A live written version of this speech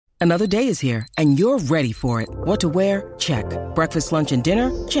Another day is here, and you're ready for it. What to wear? Check. Breakfast, lunch, and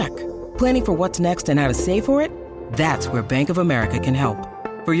dinner? Check. Planning for what's next and how to save for it? That's where Bank of America can help.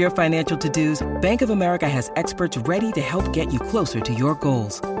 For your financial to-dos, Bank of America has experts ready to help get you closer to your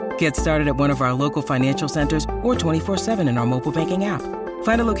goals. Get started at one of our local financial centers or 24/7 in our mobile banking app.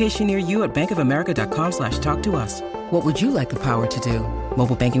 Find a location near you at bankofamerica.com/talktous. What would you like the power to do?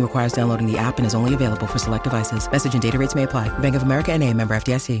 Mobile banking requires downloading the app and is only available for select devices. Message and data rates may apply. Bank of America N.A., member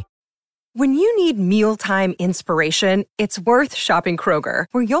FDIC. When you need mealtime inspiration, it's worth shopping Kroger,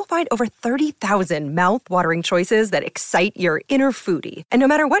 where you'll find over 30,000 mouth-watering choices that excite your inner foodie. And no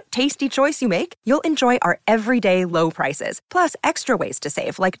matter what tasty choice you make, you'll enjoy our everyday low prices, plus extra ways to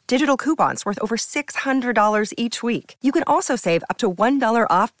save, like digital coupons worth over $600 each week. You can also save up to $1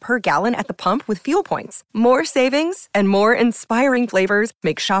 off per gallon at the pump with fuel points. More savings and more inspiring flavors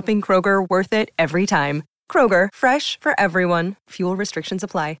make shopping Kroger worth it every time. Kroger, fresh for everyone. Fuel restrictions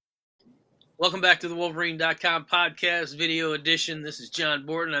apply. Welcome back to the Wolverine.com podcast video edition. This is John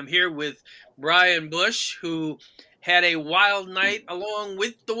Borton. I'm here with Brian Boesch, who had a wild night along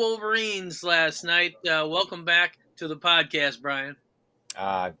with the Wolverines last night. Welcome back to the podcast, Brian.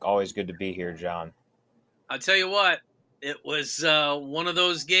 Always good to be here, John. I'll tell you what, it was one of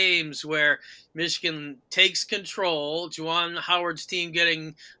those games where Michigan takes control. Juwan Howard's team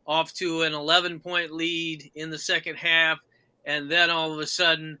getting off to an 11-point lead in the second half, and then all of a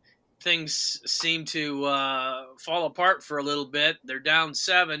sudden things seem to fall apart for a little bit. They're down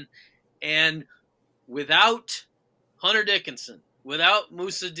 7, and without Hunter Dickinson, without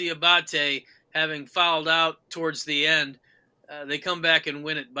Moussa Diabate having fouled out towards the end, they come back and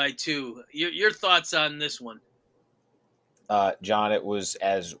win it by 2. Your thoughts on this one? John, it was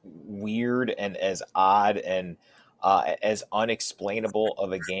as weird and as odd and as unexplainable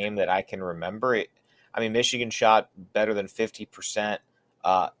of a game that I can remember. Michigan shot better than 50%.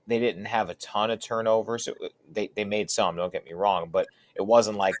 They didn't have a ton of turnovers. They made some, don't get me wrong, but it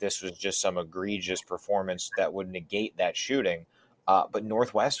wasn't like this was just some egregious performance that would negate that shooting. But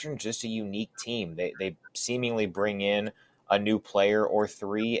Northwestern, just a unique team. They seemingly bring in a new player or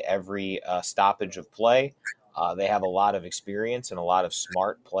 3 every stoppage of play. They have a lot of experience and a lot of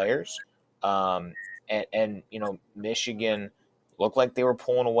smart players. And Michigan looked like they were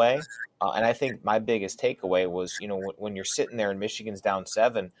pulling away. And I think my biggest takeaway was, when you're sitting there and Michigan's down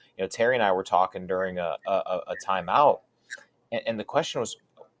 7, Terry and I were talking during a timeout, and the question was,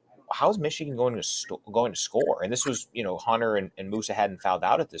 how's Michigan going to score? And this was, Hunter and Moussa hadn't fouled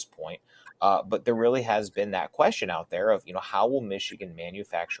out at this point, but there really has been that question out there of, how will Michigan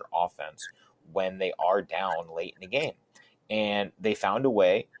manufacture offense when they are down late in the game? And they found a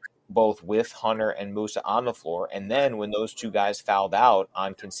way, both with Hunter and Moussa on the floor, and then when those 2 guys fouled out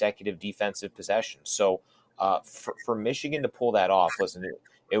on consecutive defensive possessions. So for Michigan to pull that off, listen,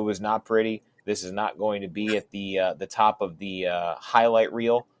 it was not pretty. This is not going to be at the top of the highlight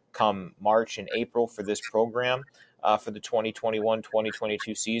reel come March and April for this program for the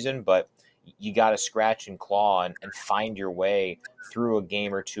 2021-2022 season, but you got to scratch and claw and find your way through a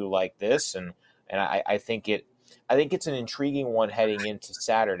game or 2 like this, and I think it's an intriguing one heading into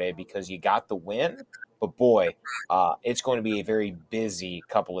Saturday because you got the win, but boy, it's going to be a very busy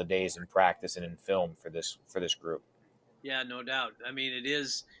couple of days in practice and in film for this group. Yeah, no doubt. It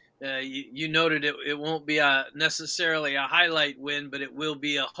is. You noted it won't be necessarily a highlight win, but it will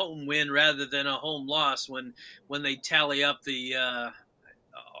be a home win rather than a home loss when they tally up the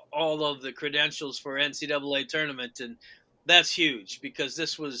all of the credentials for NCAA tournament, and that's huge because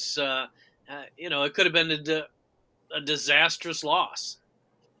this was it could have been a disastrous loss.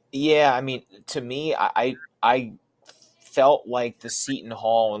 Yeah, to me, I felt like the Seton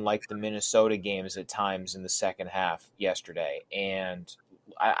Hall and like the Minnesota games at times in the second half yesterday. And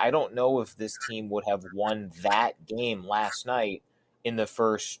I don't know if this team would have won that game last night in the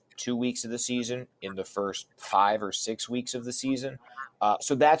first 2 weeks of the season, in the first 5 or 6 weeks of the season.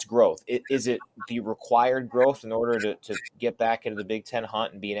 So that's growth. Is it the required growth in order to get back into the Big Ten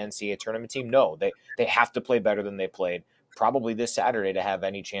hunt and be an NCAA tournament team? No, they have to play better than they played probably this Saturday to have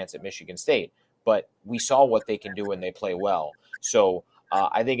any chance at Michigan State. But we saw what they can do when they play well. So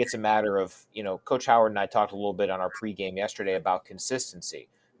I think it's a matter of, Coach Howard and I talked a little bit on our pregame yesterday about consistency.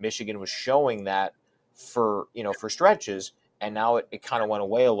 Michigan was showing that for stretches, and now it kind of went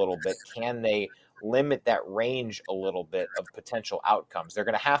away a little bit. Can they limit that range a little bit of potential outcomes? They're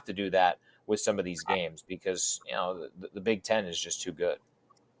going to have to do that with some of these games because, the Big Ten is just too good.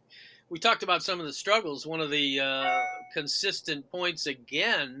 We talked about some of the struggles. One of the consistent points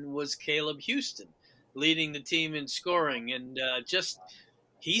again was Caleb Houston leading the team in scoring. And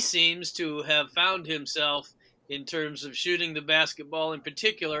he seems to have found himself in terms of shooting the basketball in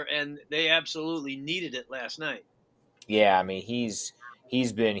particular, and they absolutely needed it last night. Yeah, I mean he's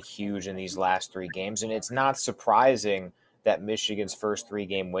been huge in these last 3 games, and it's not surprising that Michigan's first 3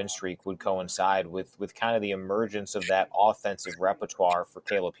 game win streak would coincide with kind of the emergence of that offensive repertoire for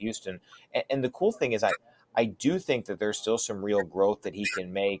Caleb Houston. And the cool thing is I do think that there's still some real growth that he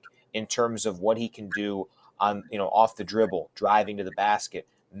can make in terms of what he can do on, off the dribble, driving to the basket,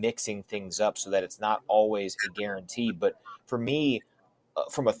 mixing things up so that it's not always a guarantee. But for me,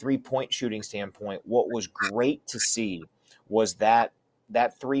 from a 3-point shooting standpoint, what was great to see was that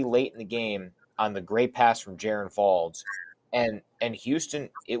three late in the game on the great pass from Jaron Falls. And Houston,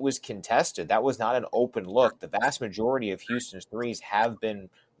 it was contested. That was not an open look. The vast majority of Houston's threes have been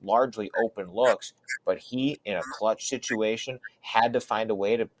largely open looks, but he, in a clutch situation, had to find a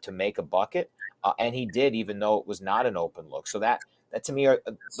way to make a bucket, and he did, even though it was not an open look. So that to me,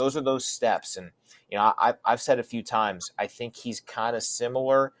 those are those steps. And I've said a few times, I think he's kind of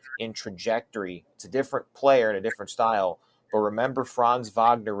similar in trajectory. It's a different player and a different style. But remember, Franz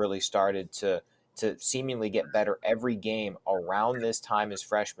Wagner really started to seemingly get better every game around this time his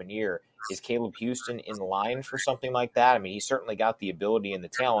freshman year. Is Caleb Houston in line for something like that? I mean, he's certainly got the ability and the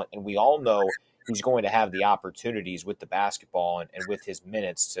talent, and we all know he's going to have the opportunities with the basketball and with his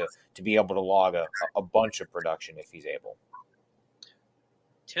minutes to be able to log a bunch of production if he's able.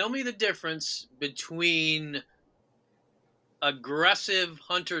 Tell me the difference between aggressive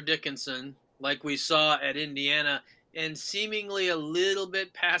Hunter Dickinson, like we saw at Indiana, and seemingly a little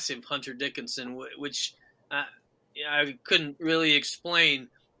bit passive Hunter Dickinson, which I couldn't really explain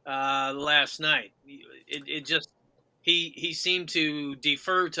last night. It just he seemed to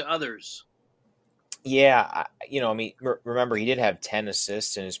defer to others. Yeah, remember, he did have 10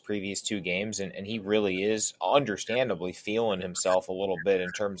 assists in his previous 2 games, and he really is understandably feeling himself a little bit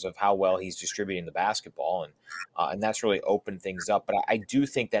in terms of how well he's distributing the basketball, and that's really opened things up. But I do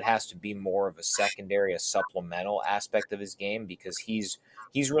think that has to be more of a secondary, a supplemental aspect of his game, because he's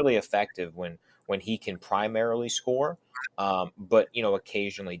really effective when he can primarily score, but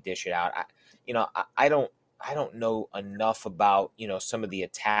occasionally dish it out. I don't know enough about, some of the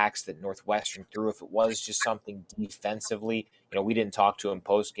attacks that Northwestern threw. If it was just something defensively, we didn't talk to him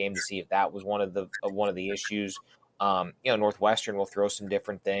post game to see if that was one of the issues. Northwestern will throw some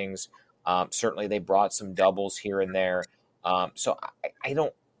different things. Certainly they brought some doubles here and there. So I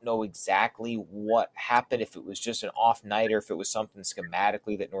don't know exactly what happened, if it was just an off night or if it was something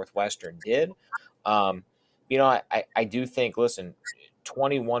schematically that Northwestern did. I do think, listen,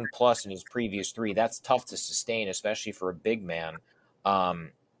 21 plus in his previous 3, that's tough to sustain, especially for a big man. I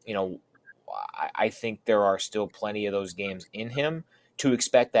think there are still plenty of those games in him. To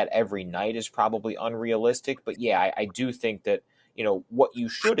expect that every night is probably unrealistic. But yeah, I do think that, what you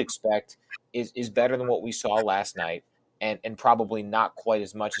should expect is better than what we saw last night, and probably not quite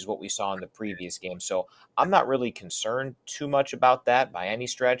as much as what we saw in the previous game. So I'm not really concerned too much about that by any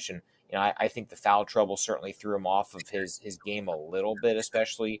stretch. And I think the foul trouble certainly threw him off of his game a little bit,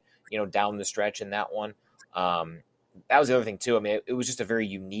 especially, down the stretch in that one. That was the other thing, too. I mean, it was just a very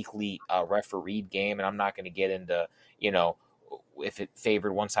uniquely refereed game, and I'm not going to get into, if it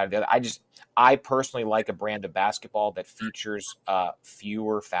favored one side or the other. I personally like a brand of basketball that features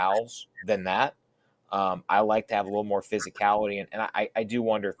fewer fouls than that. I like to have a little more physicality, and I do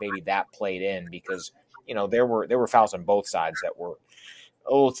wonder if maybe that played in, because, there were fouls on both sides that were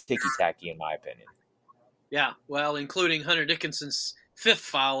a little ticky-tacky, in my opinion. Yeah, well, including Hunter Dickinson's 5th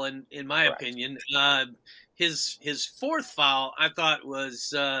foul, in my Correct. opinion. His 4th foul, I thought,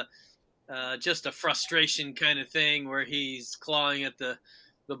 was just a frustration kind of thing, where he's clawing at the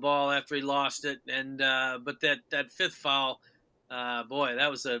ball after he lost it, and but that 5th foul, boy, that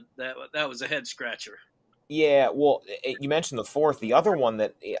was a head scratcher. Yeah, well, you mentioned the 4th. The other one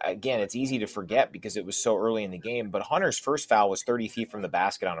that, again, it's easy to forget because it was so early in the game, but Hunter's first foul was 30 feet from the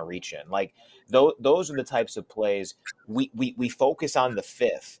basket on a reach-in. Like, those are the types of plays we focus on the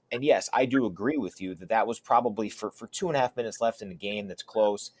 5th. And, yes, I do agree with you that was probably for 2.5 minutes left in the game that's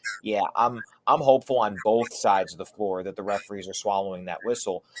close. Yeah, I'm hopeful on both sides of the floor that the referees are swallowing that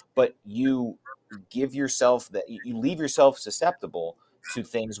whistle. But you leave yourself susceptible to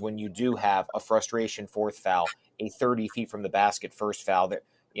things when you do have a frustration 4th foul, a 30 feet from the basket first foul. That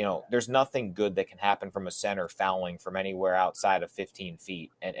there's nothing good that can happen from a center fouling from anywhere outside of 15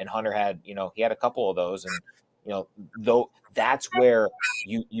 feet. And Hunter had, he had a couple of those, and though that's where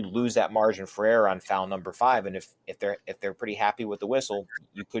you lose that margin for error on foul number 5. And if they're pretty happy with the whistle,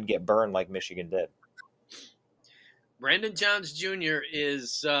 you could get burned like Michigan did. Brandon Johns Jr.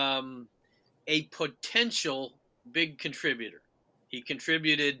 is a potential big contributor. He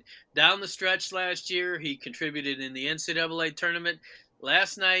contributed down the stretch last year. He contributed in the NCAA tournament.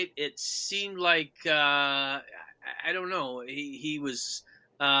 Last night, it seemed like, I don't know, he was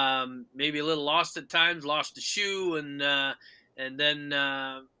maybe a little lost at times, lost a shoe, and then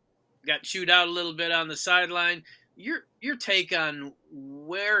got chewed out a little bit on the sideline. Your take on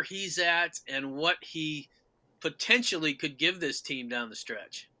where he's at and what he potentially could give this team down the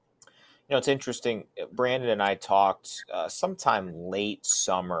stretch? It's interesting. Brandon and I talked sometime late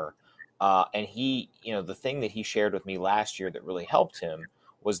summer, and the thing that he shared with me last year that really helped him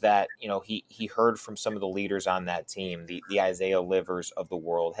was that, he heard from some of the leaders on that team, the Isaiah Livers of the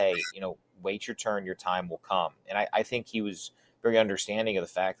world. Hey, wait your turn, your time will come. And I think he was very understanding of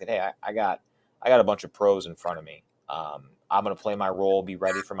the fact that, hey, I got a bunch of pros in front of me. I'm going to play my role, be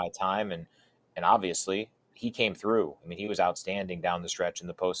ready for my time, and obviously he came through. I mean, he was outstanding down the stretch in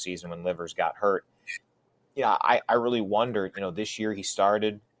the postseason when Livers got hurt. I really wondered, this year he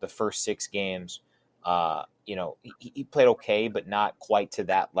started the first 6 games. He played okay, but not quite to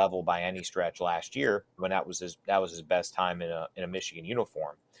that level by any stretch last year when that was his best time in a Michigan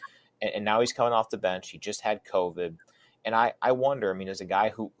uniform. And now he's coming off the bench. He just had COVID. And I wonder, as a guy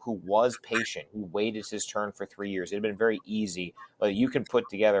who was patient, who waited his turn for 3 years, it had been very easy. But you can put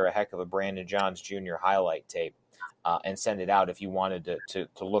together a heck of a Brandon Johns Jr. highlight tape and send it out if you wanted to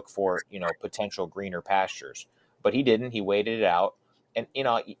look for, potential greener pastures. But he didn't. He waited it out. And,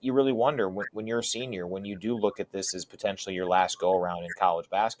 you really wonder when you're a senior, when you do look at this as potentially your last go around in college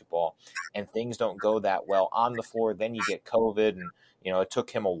basketball and things don't go that well on the floor, then you get COVID. And, it took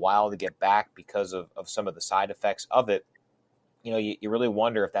him a while to get back because of some of the side effects of it. You really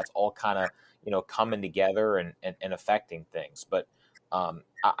wonder if that's all kind of, coming together and affecting things. But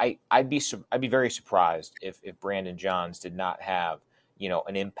I'd be very surprised if Brandon Johns did not have,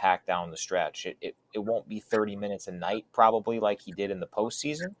 an impact down the stretch. It won't be 30 minutes a night probably like he did in the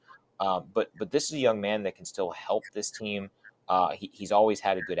postseason. But this is a young man that can still help this team. He's always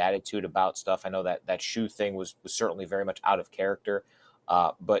had a good attitude about stuff. I know that shoe thing was certainly very much out of character.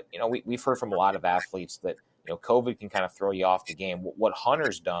 But we've heard from a lot of athletes that, COVID can kind of throw you off the game. What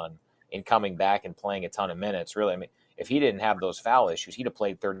Hunter's done in coming back and playing a ton of minutes, really, if he didn't have those foul issues, he'd have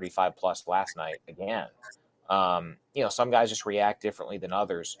played 35 plus last night again. Some guys just react differently than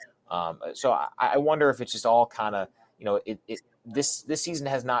others. So I wonder if it's just all kind of, this season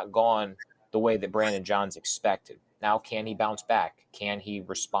has not gone the way that Brandon Johns expected. Now, can he bounce back? Can he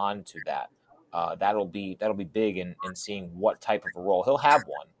respond to that? That'll be big in seeing what type of a role he'll have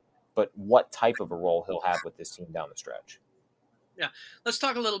one, but what type of a role he'll have with this team down the stretch. Yeah, let's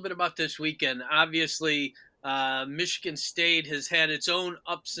talk a little bit about this weekend. Obviously, Michigan State has had its own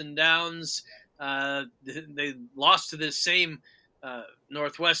ups and downs. They lost to this same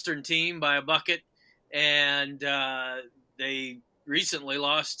Northwestern team by a bucket, and they recently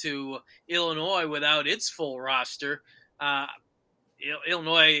lost to Illinois without its full roster.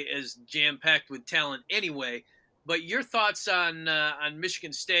 Illinois is jam-packed with talent anyway. But your thoughts on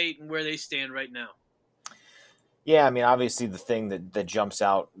Michigan State and where they stand right now? Yeah, obviously the thing that jumps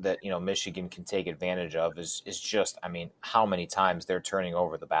out that, Michigan can take advantage of is just, how many times they're turning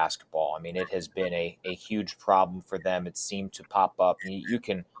over the basketball. It has been a huge problem for them. It seemed to pop up. You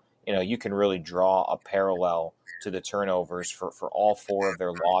can really draw a parallel to the turnovers for all 4 of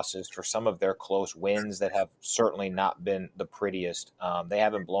their losses, for some of their close wins that have certainly not been the prettiest. They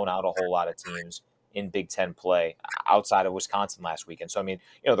haven't blown out a whole lot of teams in Big Ten play outside of Wisconsin last weekend. So,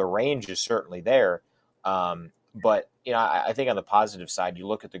 the range is certainly there. But, I think on the positive side, you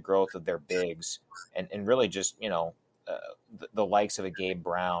look at the growth of their bigs and really just, the likes of a Gabe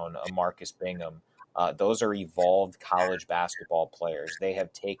Brown, a Marcus Bingham. Those are evolved college basketball players. They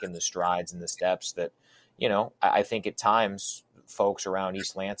have taken the strides and the steps that, I think at times folks around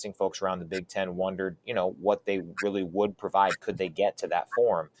East Lansing, folks around the Big Ten wondered, what they really would provide. Could they get to that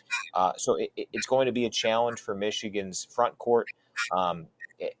form? So it's going to be a challenge for Michigan's front court.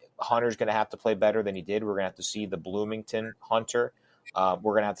 Hunter's going to have to play better than he did. We're going to have to see the Bloomington Hunter.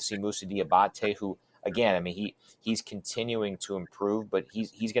 We're going to have to see Moussa Diabate, who, again, he's continuing to improve, but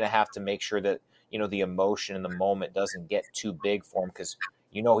he's going to have to make sure that, the emotion in the moment doesn't get too big for him because,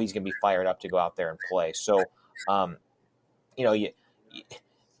 he's going to be fired up to go out there and play. So,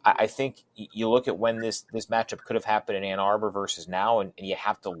 I think you look at when this matchup could have happened in Ann Arbor versus now, and you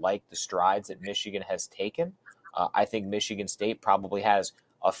have to like the strides that Michigan has taken. I think Michigan State probably has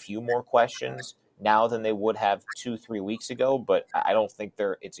a few more questions now than they would have 2-3 weeks ago, but I don't think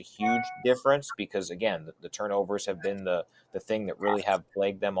it's a huge difference because, again, the turnovers have been the thing that really have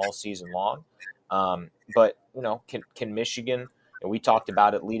plagued them all season long. But, can Michigan, and we talked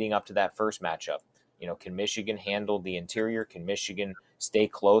about it leading up to that first matchup, Can Michigan handle the interior? Can Michigan stay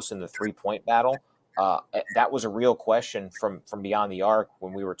close in the 3-point battle? That was a real question from beyond the arc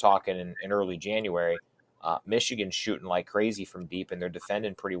when we were talking in early January. Michigan's shooting like crazy from deep, and they're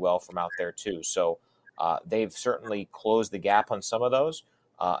defending pretty well from out there too. So they've certainly closed the gap on some of those,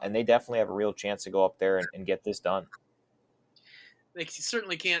 and they definitely have a real chance to go up there and get this done. They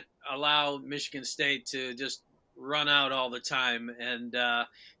certainly can't allow Michigan State to just run out all the time and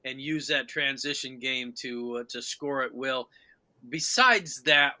use that transition game to score at will. Besides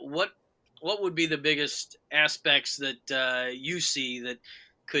that, what would be the biggest aspects that you see that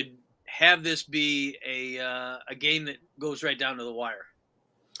could have this be a game that goes right down to the wire?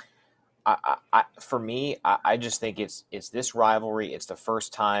 For me, I just think it's this rivalry. It's the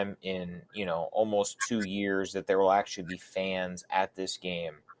first time in almost 2 years that there will actually be fans at this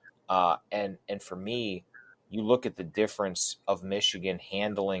game, and for me, you look at the difference of Michigan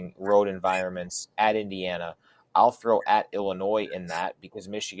handling road environments at Indiana. I'll throw at Illinois in that because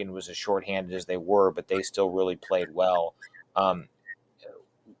Michigan was as shorthanded as they were, but they still really played well.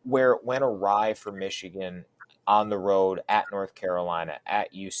 Where it went awry for Michigan on the road at North Carolina,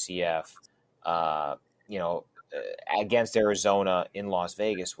 at UCF, against Arizona in Las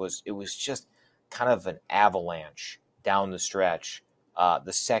Vegas was just kind of an avalanche down the stretch.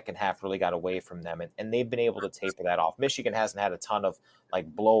 The second half really got away from them, and they've been able to taper that off. Michigan hasn't had a ton of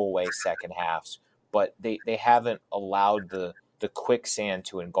blowaway second halves, but they haven't allowed the quicksand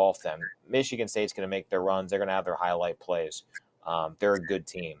to engulf them. Michigan State's going to make their runs. They're going to have their highlight plays. They're a good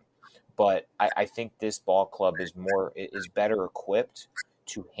team. But I think this ball club is better equipped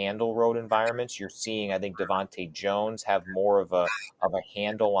to handle road environments. You're seeing, I think, Devontae Jones have more of a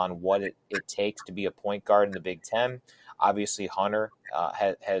handle on what it takes to be a point guard in the Big Ten. Obviously, Hunter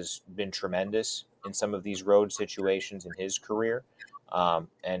has been tremendous in some of these road situations in his career,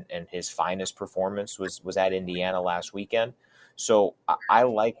 and his finest performance was at Indiana last weekend. So I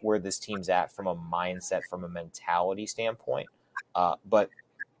like where this team's at from a mindset, from a mentality standpoint, but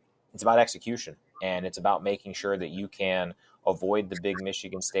it's about execution, and it's about making sure that you can avoid the big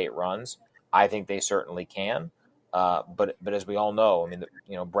Michigan State runs. I think they certainly can, but as we all know, I mean,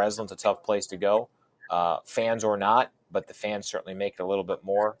 Breslin's a tough place to go, fans or not, but the fans certainly make it a little bit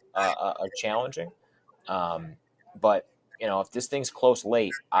more challenging. But if this thing's close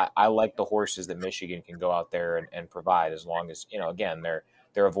late, I like the horses that Michigan can go out there and provide, as long as again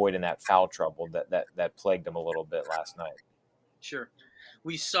they're avoiding that foul trouble that plagued them a little bit last night. Sure.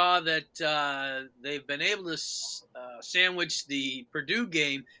 We saw that they've been able to sandwich the Purdue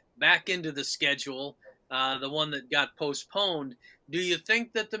game back into the schedule, the one that got postponed. Do you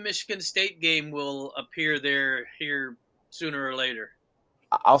think that the Michigan State game will appear there here sooner or later?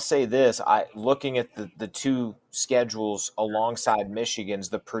 I'll say this. Looking at the two schedules alongside Michigan's,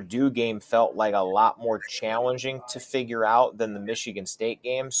 the Purdue game felt like a lot more challenging to figure out than the Michigan State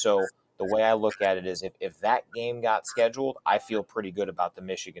game. So the way I look at it is if that game got scheduled, I feel pretty good about the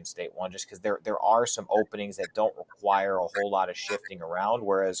Michigan State one, just because there are some openings that don't require a whole lot of shifting around,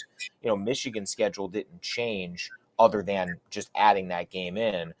 whereas Michigan's schedule didn't change other than just adding that game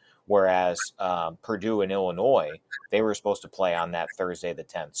in, whereas Purdue and Illinois, they were supposed to play on that Thursday the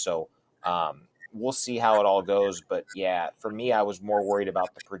 10th. So we'll see how it all goes. But, yeah, for me, I was more worried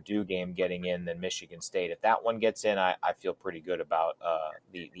about the Purdue game getting in than Michigan State. If that one gets in, I feel pretty good about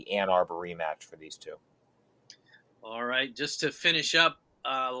the Ann Arbor rematch for these two. All right, just to finish up,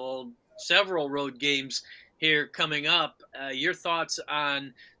 several road games here coming up. Your thoughts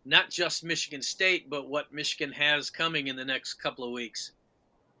on not just Michigan State, but what Michigan has coming in the next couple of weeks?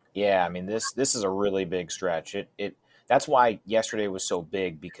 Yeah, I mean, this is a really big stretch. That's why yesterday was so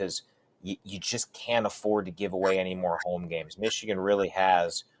big, because you just can't afford to give away any more home games. Michigan really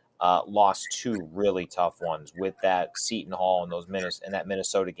has lost two really tough ones with that Seton Hall and that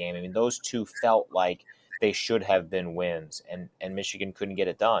Minnesota game. I mean, those two felt like they should have been wins, and Michigan couldn't get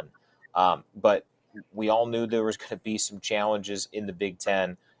it done. But we all knew there was going to be some challenges in the Big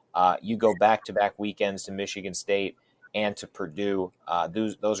Ten. You go back-to-back weekends to Michigan State and to Purdue.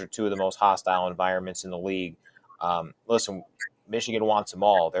 Those are two of the most hostile environments in the league. Listen, Michigan wants them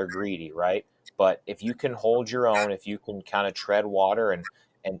all. They're greedy, right? But if you can hold your own, if you can kind of tread water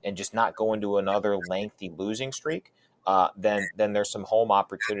and just not go into another lengthy losing streak, then there's some home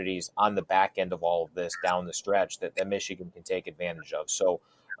opportunities on the back end of all of this down the stretch that Michigan can take advantage of. So,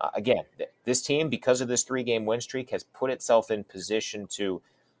 again, this team, because of this 3-game win streak, has put itself in position to,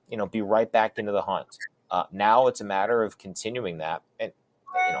 be right back into the hunt. Now it's a matter of continuing that. And,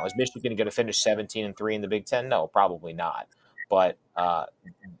 is Michigan going to finish 17-3 in the Big Ten? No, probably not. But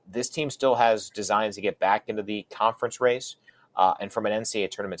this team still has designs to get back into the conference race. And from an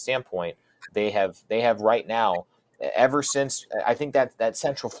NCAA tournament standpoint, they have right now, ever since I think that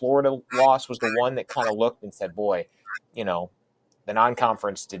Central Florida loss was the one that kind of looked and said, boy, you know, the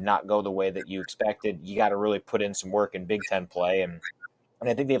non-conference did not go the way that you expected. You got to really put in some work in Big Ten play, and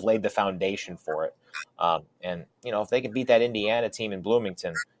I think they've laid the foundation for it. And you know, if they can beat that Indiana team in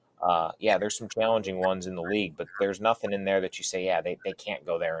Bloomington, there's some challenging ones in the league, but there's nothing in there that you say, they can't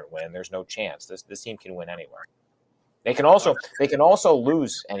go there and win. There's no chance. This team can win anywhere. They can also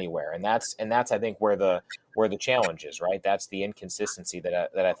lose anywhere, and that's I think where the challenge is, right? That's the inconsistency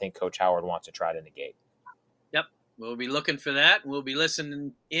that I think Coach Howard wants to try to negate. Yep, we'll be looking for that. We'll be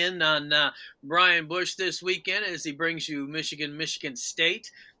listening in on Brian Boesch this weekend as he brings you Michigan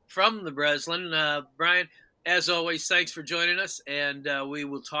State from the Breslin. Brian, as always, thanks for joining us, and we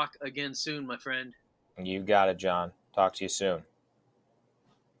will talk again soon, my friend. You got it, John. Talk to you soon.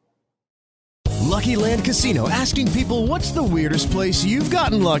 Lucky Land Casino, asking people, what's the weirdest place you've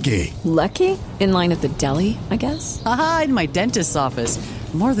gotten lucky? Lucky? In line at the deli, I guess? Aha, in my dentist's office.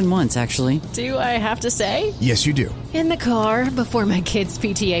 More than once, actually. Do I have to say? Yes, you do. In the car before my kids'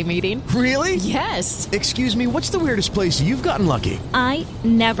 PTA meeting. Really? Yes. Excuse me, what's the weirdest place you've gotten lucky? I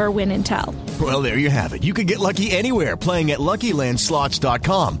never win and tell. Well, there you have it. You can get lucky anywhere, playing at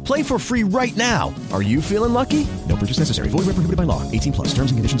LuckyLandSlots.com. Play for free right now. Are you feeling lucky? No purchase necessary. Void where prohibited by law. 18+.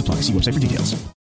 Terms and conditions apply. See website for details.